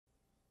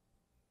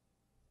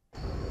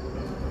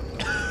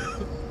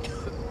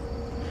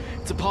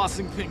a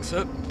passing thing,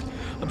 sir.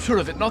 I'm sure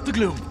of it, not the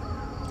gloom.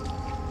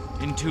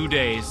 In 2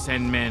 days,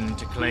 send men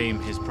to claim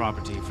his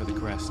property for the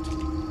crest,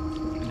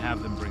 and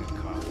have them bring a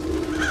car.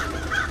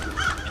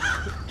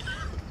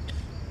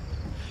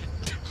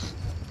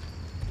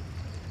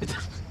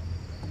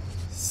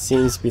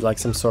 Seems to be like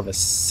some sort of a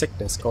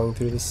sickness going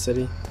through this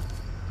city.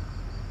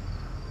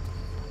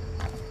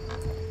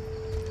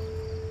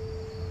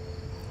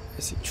 I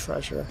see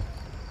treasure.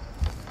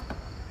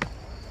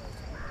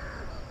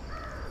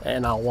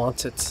 And I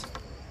want it.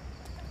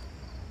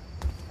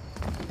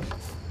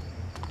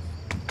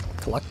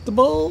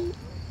 Collectible?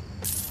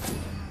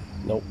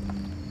 Nope.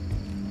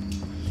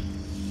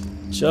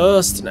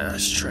 Just an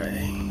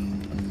ashtray.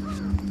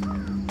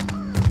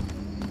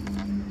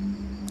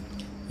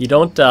 You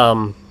don't,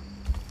 the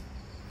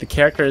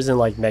character isn't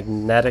like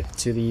magnetic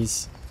to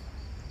these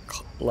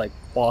like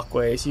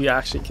walkways. You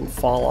actually can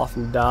fall off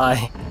and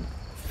die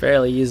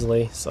fairly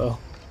easily, so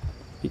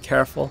be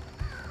careful.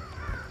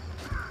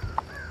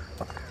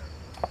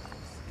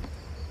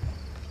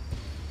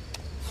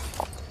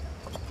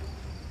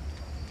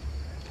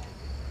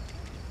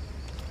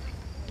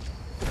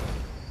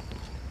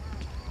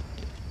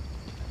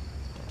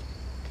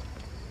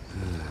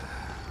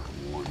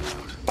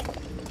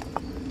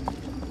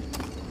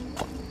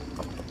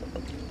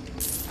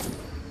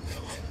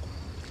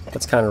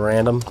 That's kind of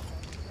random.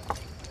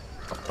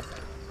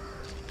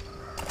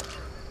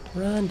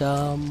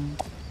 Random.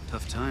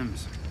 Tough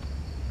times.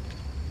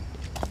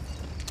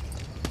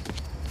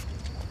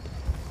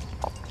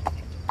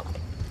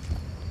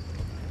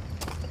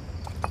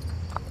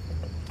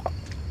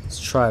 Let's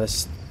try to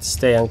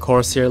stay on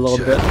course here a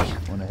little bit.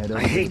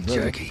 I hate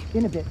jerky.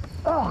 In a bit.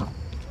 Ugh!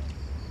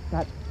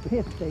 That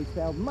piss they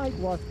sell might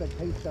wash the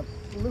taste of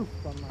sloop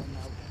from my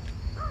mouth.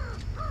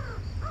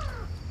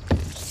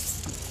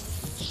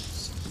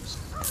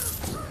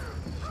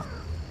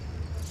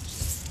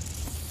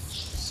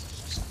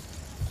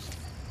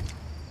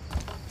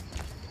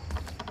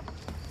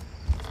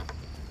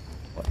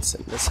 What's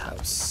in this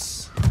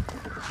house?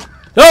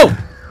 No!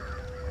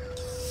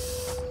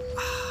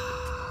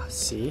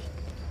 See?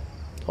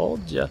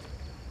 Told ya.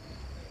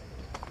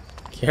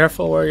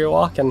 Careful where you're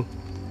walking.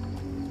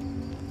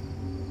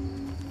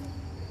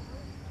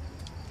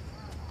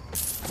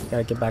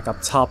 Gotta get back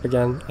up top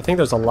again. I think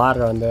there's a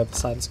ladder on the other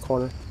side of this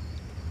corner.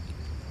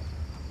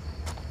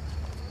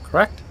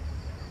 Correct?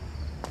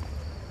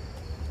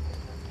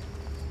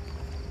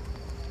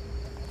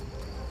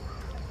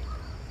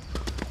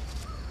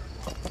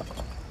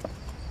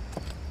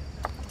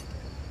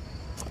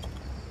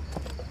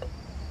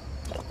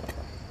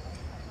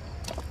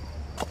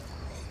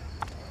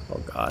 Oh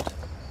God.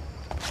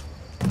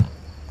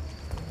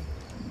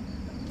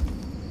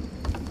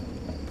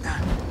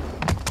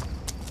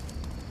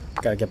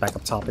 Gotta get back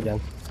up top again.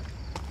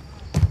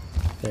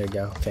 There you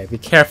go. Okay, be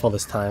careful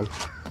this time,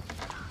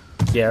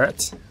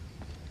 Garrett.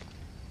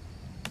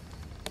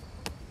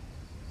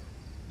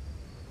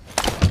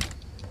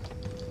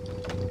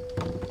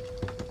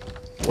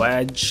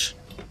 Wedge.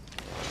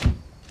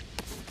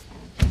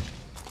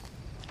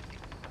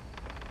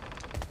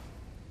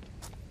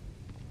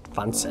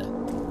 Fancy.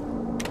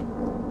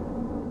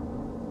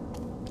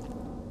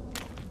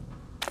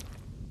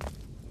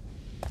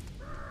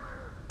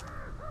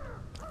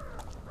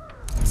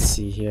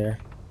 See here.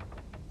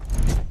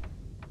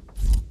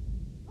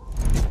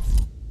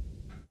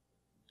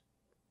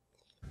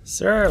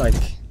 Sir, like,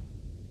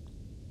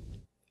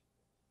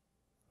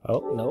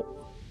 oh no,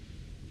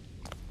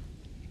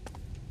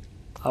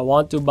 I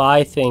want to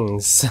buy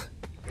things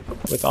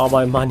with all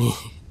my money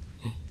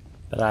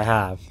that I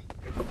have.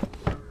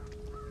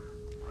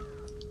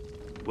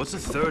 What's the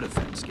third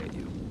offense get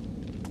you?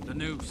 The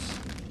noose.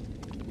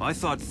 I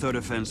thought third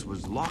offense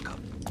was lockup.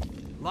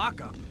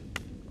 Lockup?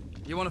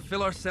 You want to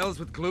fill our cells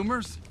with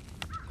gloomers?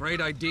 Great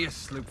idea,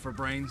 Sloop for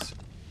brains.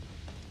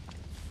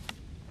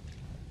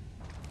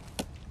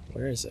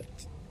 Where is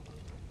it?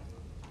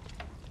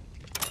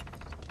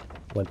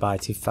 Went by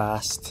too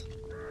fast.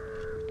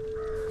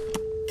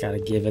 Gotta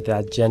give it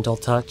that gentle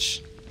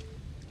touch.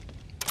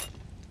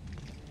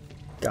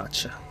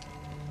 Gotcha.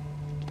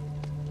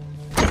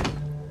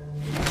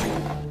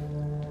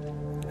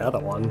 Another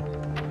one.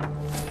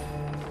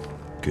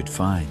 Good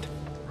find.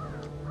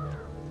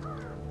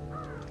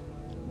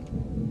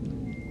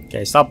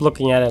 Okay, stop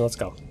looking at it. Let's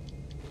go.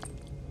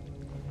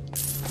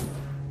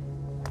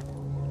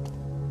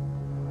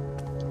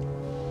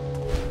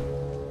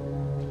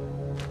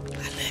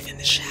 I live in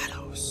the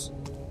shadows.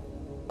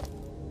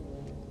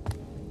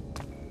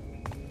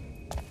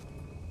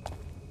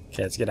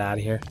 Okay, let's get out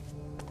of here.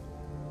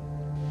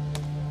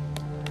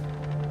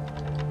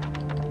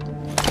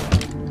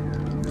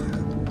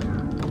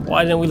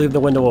 Why didn't we leave the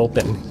window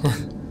open?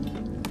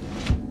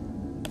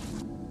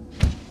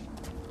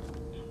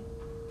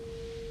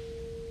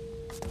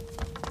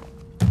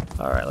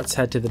 Alright, let's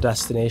head to the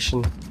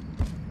destination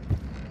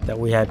that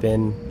we have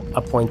been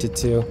appointed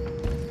to.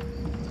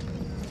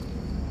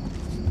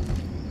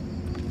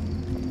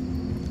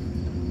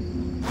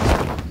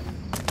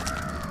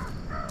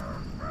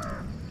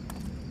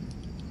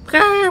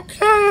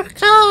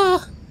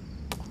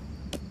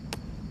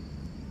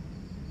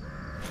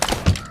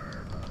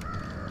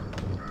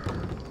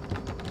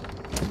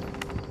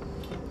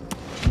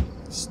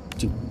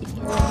 Stupid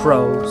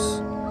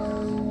crows.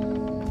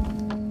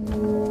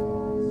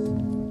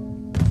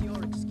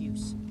 Your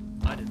excuse.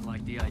 I didn't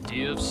like the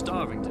idea of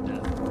starving to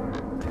death.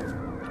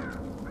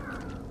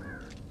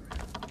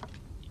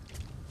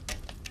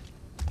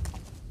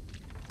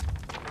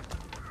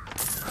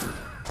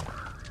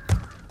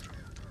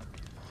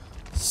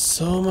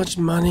 So much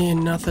money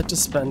and nothing to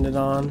spend it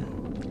on.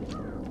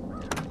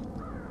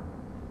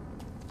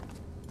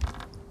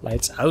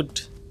 Lights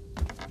out.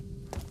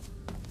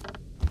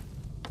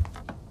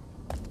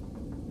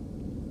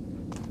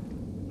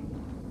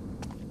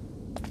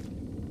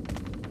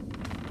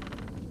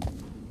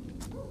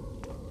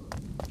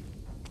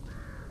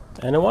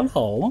 Anyone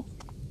home?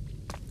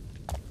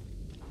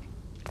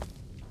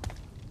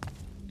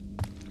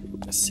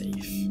 A safe.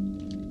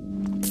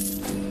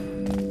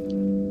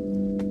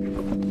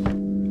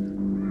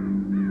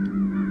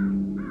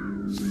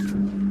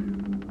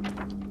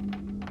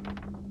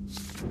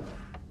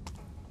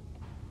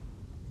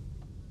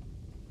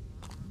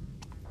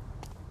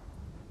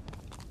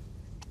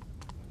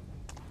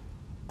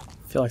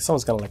 I feel like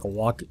someone's gonna like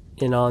walk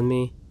in on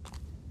me.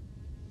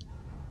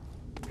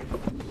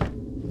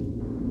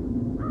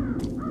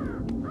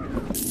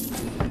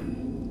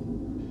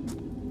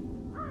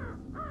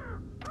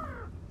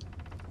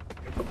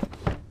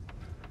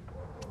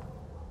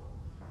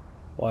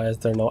 Why is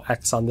there no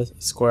X on this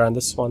square on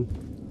this one?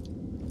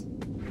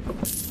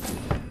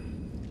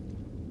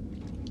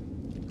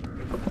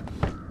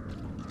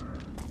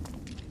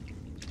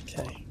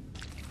 Okay.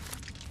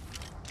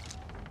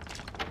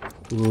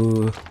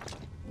 Ooh.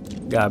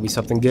 Gotta be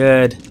something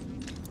good.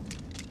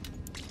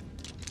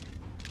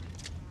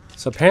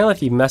 So apparently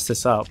if you mess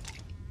this up,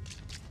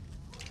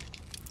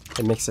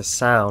 it makes a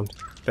sound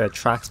that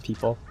attracts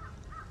people.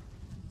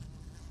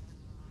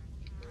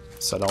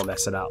 So don't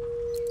mess it up.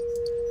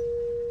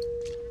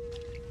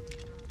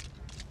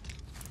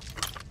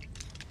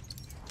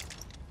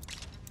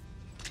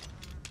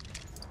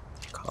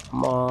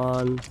 Come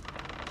on.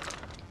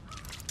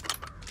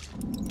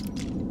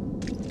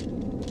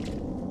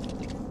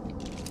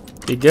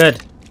 Be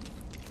good.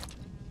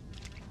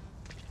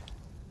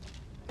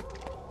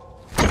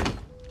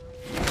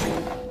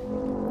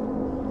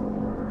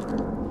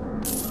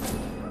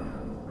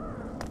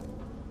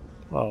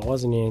 Oh, it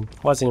wasn't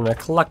even a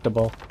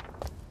collectible.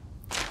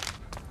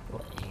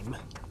 Lame.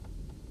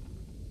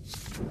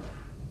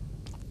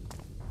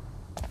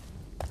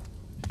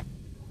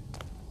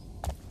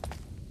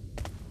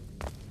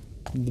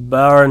 The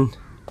barn.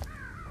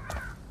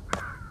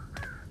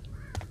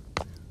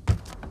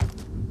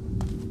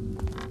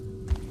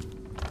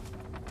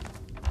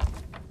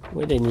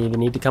 We didn't even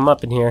need to come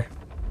up in here.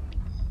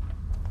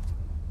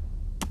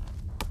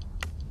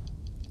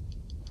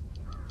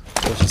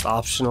 It's just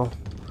optional.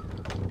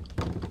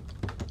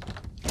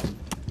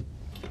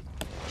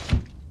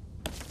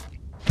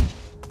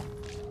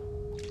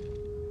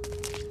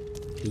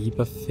 Leap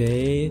of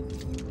faith?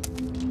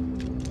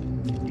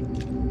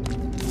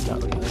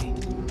 Not really.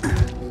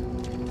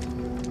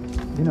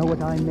 You know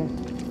what I miss?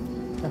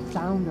 The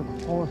sound of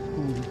horse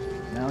hooves.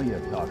 Now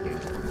you're talking.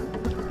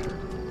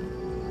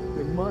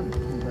 Been months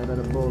since I've had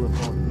a bowl of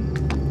horse meat.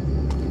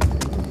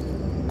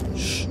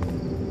 Shh.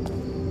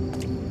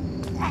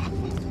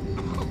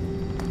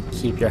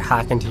 Keep your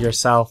hacking to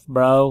yourself,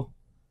 bro.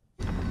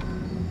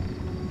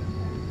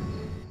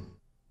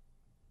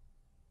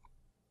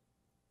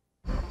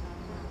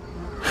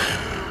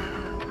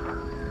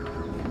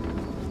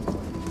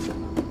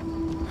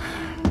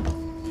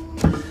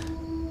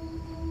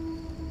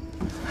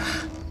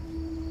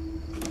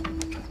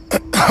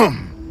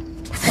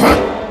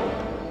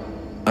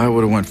 I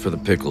would have went for the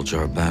pickle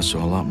jar, Basso,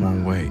 a lot more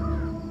weight.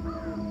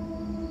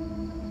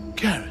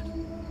 Garrett.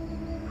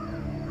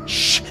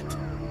 Shit.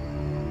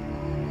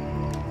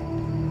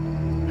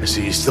 I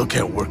see you still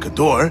can't work a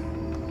door.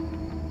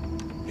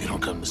 You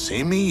don't come to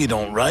see me, you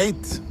don't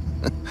write.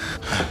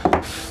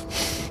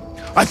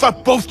 I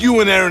thought both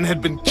you and Aaron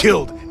had been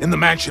killed in the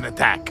mansion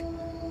attack.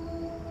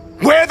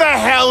 Where the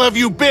hell have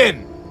you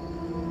been?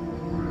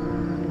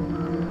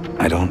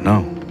 I don't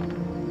know.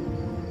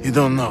 You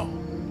don't know.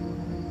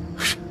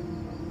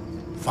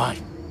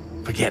 Fine.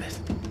 Forget it.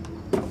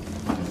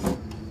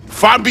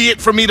 Far be it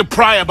for me to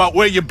pry about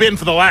where you've been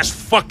for the last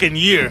fucking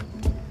year.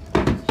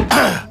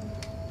 I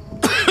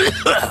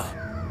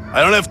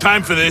don't have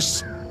time for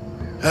this.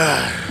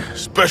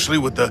 Especially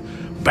with the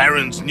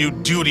Baron's new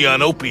duty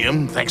on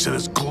opium, thanks to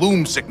this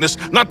gloom sickness,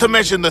 not to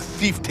mention the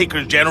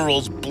Thief-Taker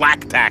General's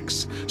black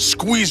tax,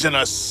 squeezing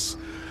us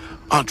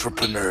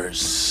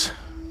entrepreneurs.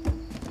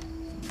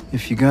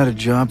 If you got a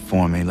job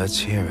for me, let's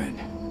hear it.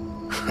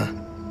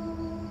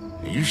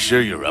 Are you sure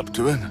you're up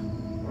to it?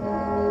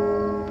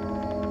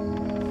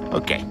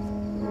 Okay,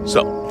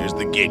 so here's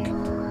the gig.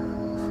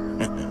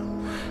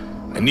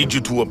 I need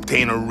you to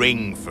obtain a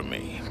ring for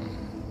me.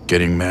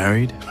 Getting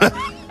married?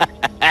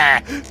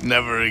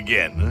 Never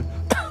again,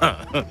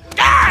 huh?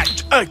 Ah,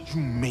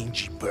 you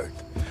mangy bird.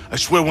 I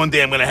swear one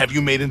day I'm gonna have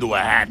you made into a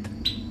hat.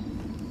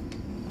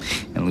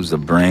 And lose the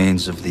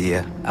brains of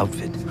the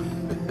outfit.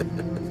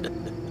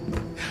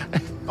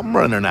 I'm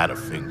running out of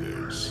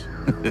fingers.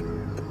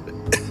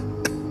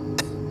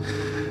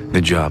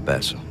 Good job,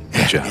 Basso.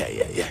 Good job.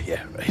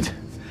 Yeah, right.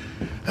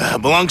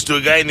 Belongs to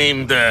a guy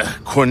named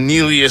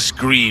Cornelius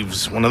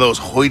Greaves, one of those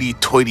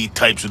hoity-toity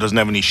types who doesn't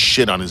have any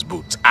shit on his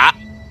boots.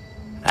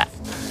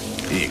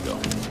 Here you go.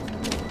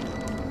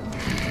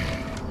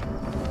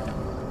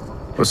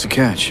 What's the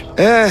catch?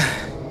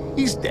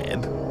 He's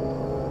dead.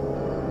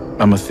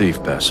 I'm a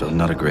thief, Basso,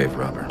 not a grave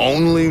robber.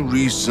 Only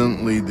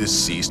recently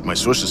deceased. My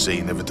sources say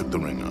he never took the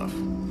ring off.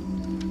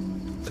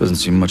 Doesn't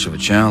seem much of a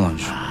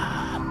challenge.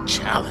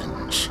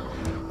 Challenge.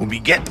 We'll be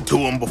getting to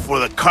him before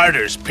the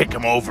Carters pick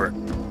him over.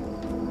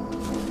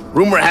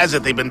 Rumor has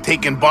it they've been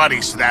taking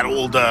bodies to that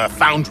old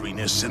foundry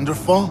near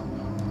Cinderfall.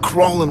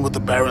 Crawling with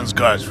the Baron's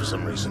guards for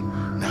some reason.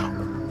 Now,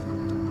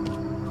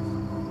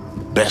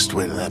 the best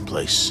way to that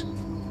place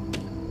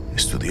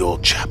is through the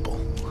old chapel.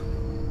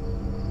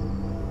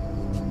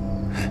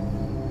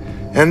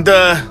 And,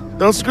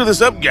 don't screw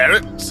this up,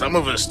 Garrett. Some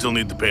of us still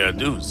need to pay our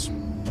dues.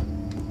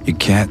 You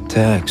can't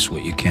tax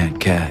what you can't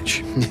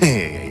catch.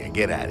 Yeah,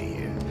 get out of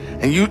here.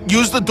 And you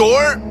use the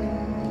door?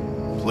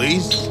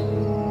 Please?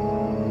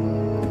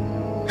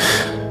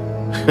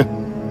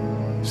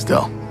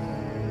 Still,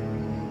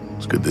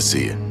 it's good to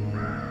see you.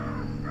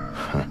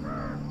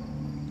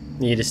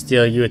 Need to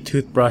steal you a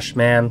toothbrush,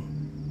 man.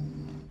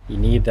 You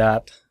need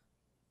that.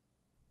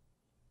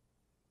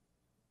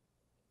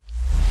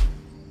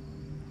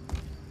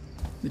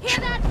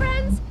 Hear that,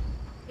 friends?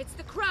 It's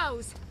the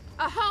crows.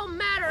 A whole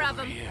matter of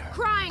them,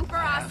 crying for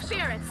our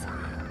spirits.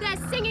 They're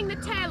singing the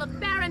tale of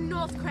Baron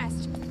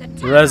Northcrest.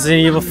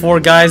 Resident Evil 4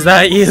 guys,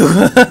 that you?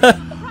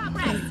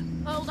 Progress.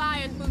 Old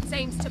Iron Boots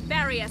aims to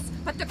bury us,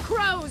 but the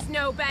crows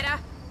know better.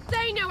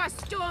 They know a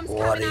storm's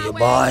coming our way. What are you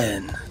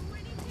buying?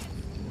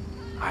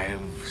 I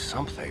have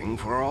something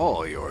for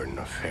all your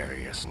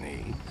nefarious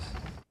needs.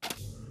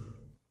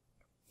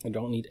 I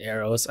don't need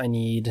arrows, I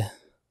need...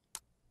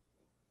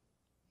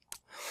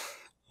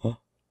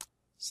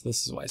 So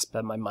this is what I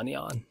spend my money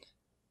on.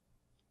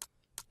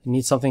 I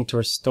need something to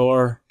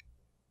restore.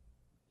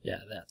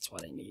 Yeah, that's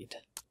what I need.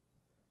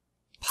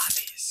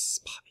 Poppies.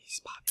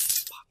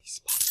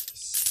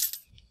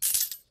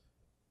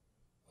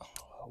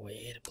 Oh,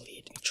 way to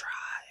bleed me dry.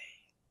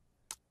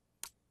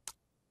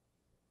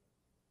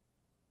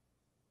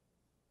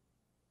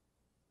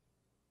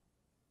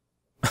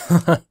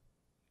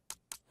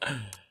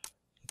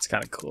 It's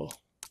kind of cool.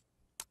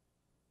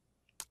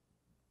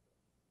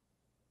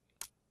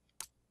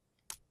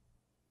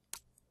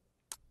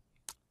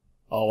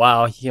 Oh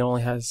wow, he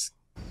only has...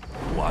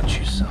 Watch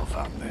yourself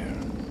out there.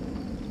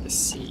 Let's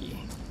see.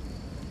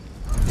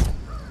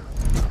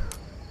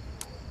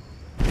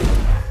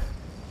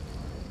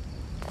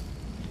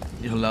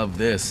 You'll love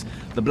this.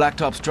 The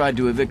Blacktops tried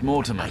to evict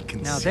Mortimer.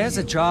 Now there's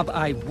a job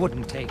I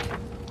wouldn't take.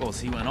 Of course,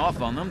 he went off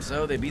on them,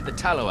 so they beat the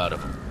tallow out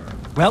of him.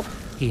 Well,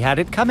 he had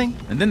it coming.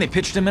 And then they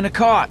pitched him in a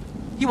cart.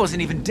 He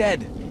wasn't even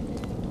dead.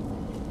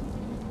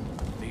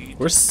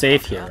 We're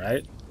safe here,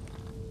 right?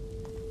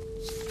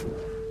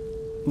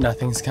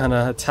 Nothing's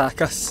gonna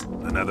attack us.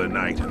 Another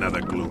night,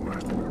 another gloomer.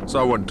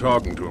 Saw one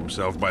talking to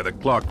himself by the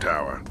clock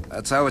tower.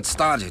 That's how it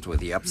started with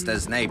the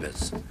upstairs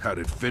neighbors. How'd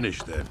it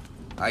finish then?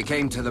 I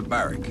came to the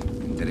barrack,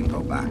 didn't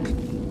go back.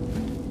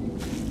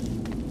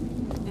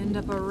 End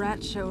up a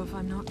rat show if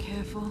I'm not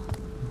careful.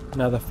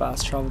 Another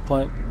fast travel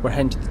point. We're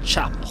heading to the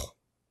chapel.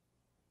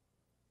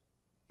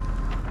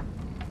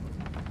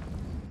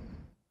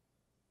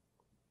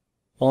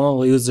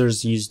 Only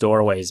losers use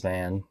doorways,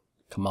 man.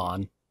 Come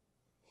on.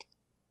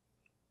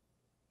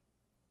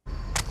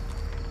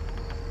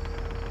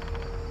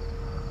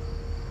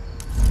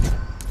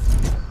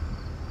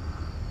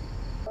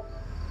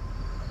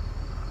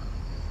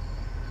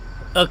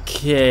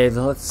 Okay,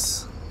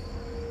 let's...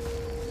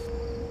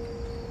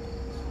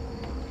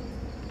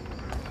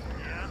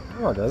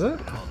 Oh, does it?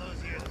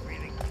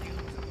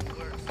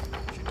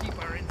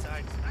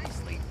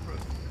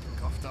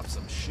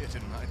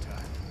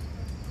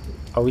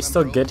 Are we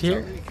still good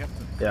here?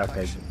 Yeah,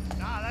 okay.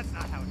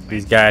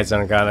 These guys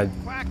aren't gonna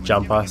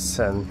jump us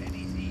and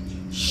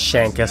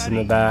shank us in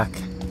the back.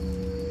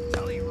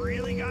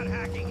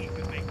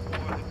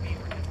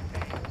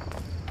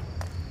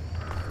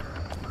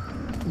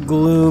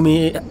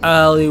 Gloomy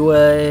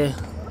alleyway.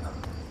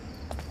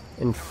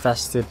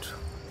 Infested.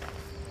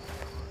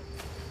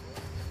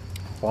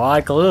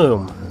 Why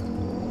gloom?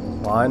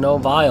 Why no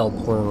vile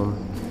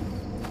plume?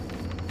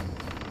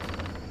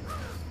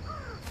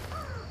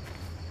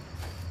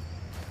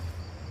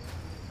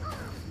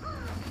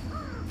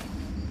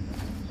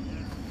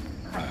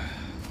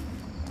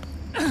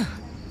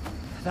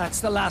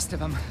 That's the last of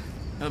them.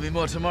 There'll be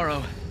more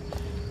tomorrow.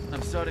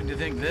 I'm starting to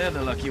think they're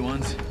the lucky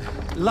ones.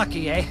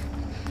 Lucky, eh?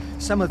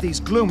 Some of these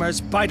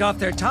gloomers bite off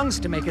their tongues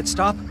to make it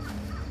stop.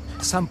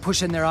 Some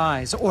push in their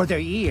eyes or their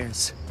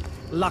ears.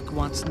 Luck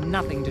wants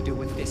nothing to do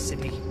with this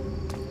city.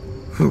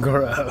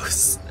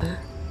 Gross.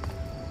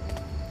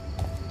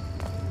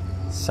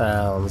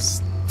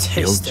 Sounds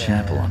tasty. The old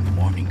chapel on the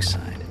morning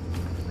side.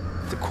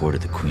 The court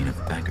of the Queen of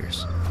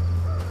Beggars.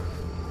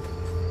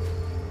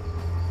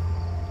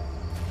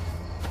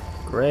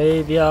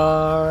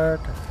 Graveyard.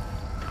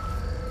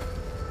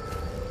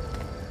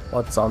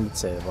 What's on the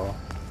table?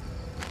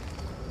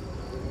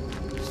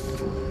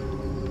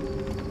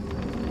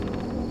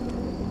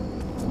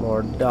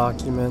 More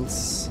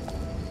documents.